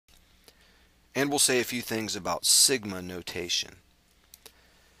And we'll say a few things about sigma notation.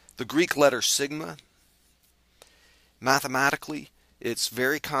 The Greek letter sigma, mathematically, it's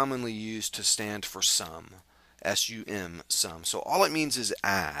very commonly used to stand for sum. S-U-M, sum. So all it means is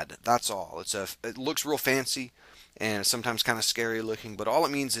add. That's all. It looks real fancy and sometimes kind of scary looking, but all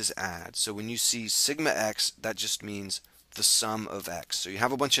it means is add. So when you see sigma x, that just means the sum of x. So you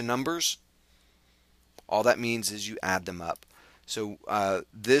have a bunch of numbers. All that means is you add them up. So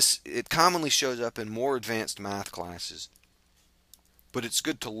it commonly shows up in more advanced math classes, but it's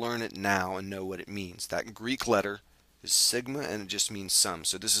good to learn it now and know what it means. That Greek letter is sigma, and it just means sum.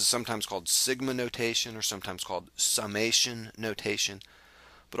 So this is sometimes called sigma notation or sometimes called summation notation.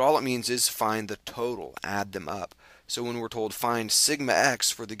 But all it means is find the total, add them up. So when we're told find sigma x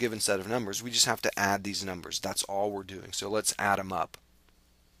for the given set of numbers, we just have to add these numbers. That's all we're doing. So let's add them up.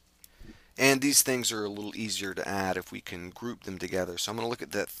 And these things are a little easier to add if we can group them together. So I'm going to look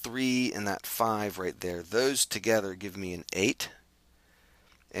at that 3 and that 5 right there. Those together give me an 8.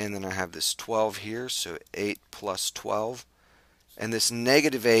 And then I have this 12 here, so 8 plus 12. And this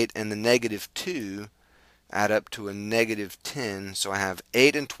negative 8 and the negative 2 add up to a negative 10. So I have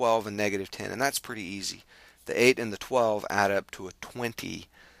 8 and 12 and negative 10, and that's pretty easy. The 8 and the 12 add up to a 20,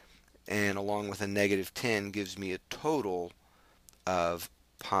 and along with a negative 10 gives me a total of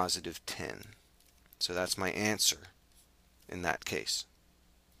positive 10. So that's my answer in that case.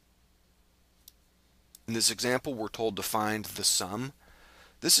 In this example, we're told to find the sum.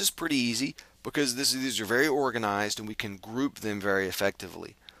 This is pretty easy because these are very organized and we can group them very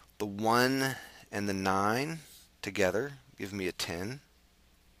effectively. The 1 and the 9 together give me a 10,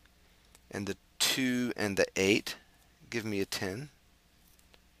 and the 2 and the 8 give me a 10,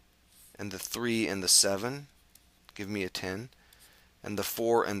 and the 3 and the 7 give me a 10, and the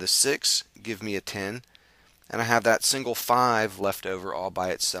 4 and the 6 give me a 10, and I have that single 5 left over all by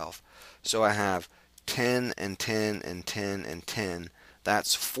itself. So I have 10 and 10 and 10 and 10.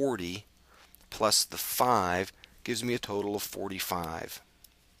 That's 40, plus the 5 gives me a total of 45.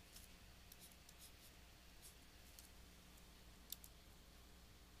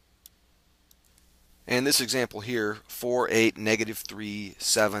 And this example here, 4, 8, negative 3,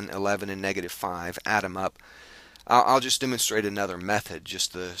 7, 11, and negative 5, add them up. I'll just demonstrate another method,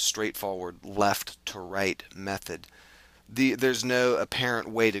 just the straightforward left to right method. There's no apparent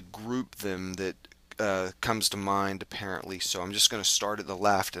way to group them that comes to mind apparently, so I'm just going to start at the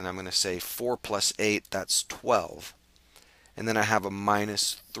left and I'm going to say 4 plus 8, that's 12. And then I have a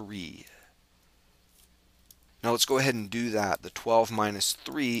minus 3. Now let's go ahead and do that. The 12 minus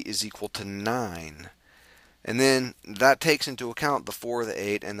 3 is equal to 9. And then that takes into account the 4, the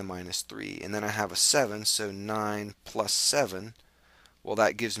 8, and the minus 3. And then I have a 7, so 9 plus 7, well,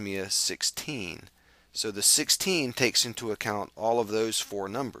 that gives me a 16. So the 16 takes into account all of those 4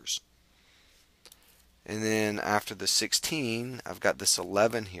 numbers. And then after the 16, I've got this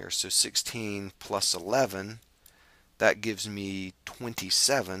 11 here. So 16 plus 11, that gives me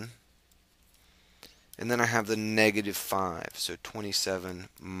 27. And then I have the negative 5. So 27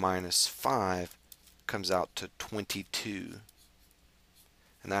 minus 5 comes out to 22.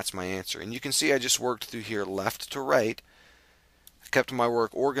 And that's my answer. And you can see I just worked through here left to right. I kept my work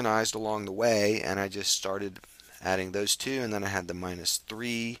organized along the way, and I just started adding those two, and then I had the minus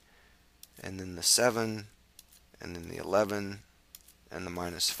 3, and then the 7, and then the 11, and the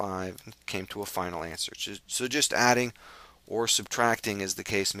minus 5, and came to a final answer. So just adding or subtracting, as the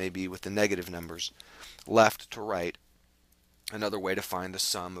case may be with the negative numbers, left to right, another way to find the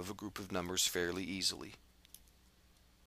sum of a group of numbers fairly easily.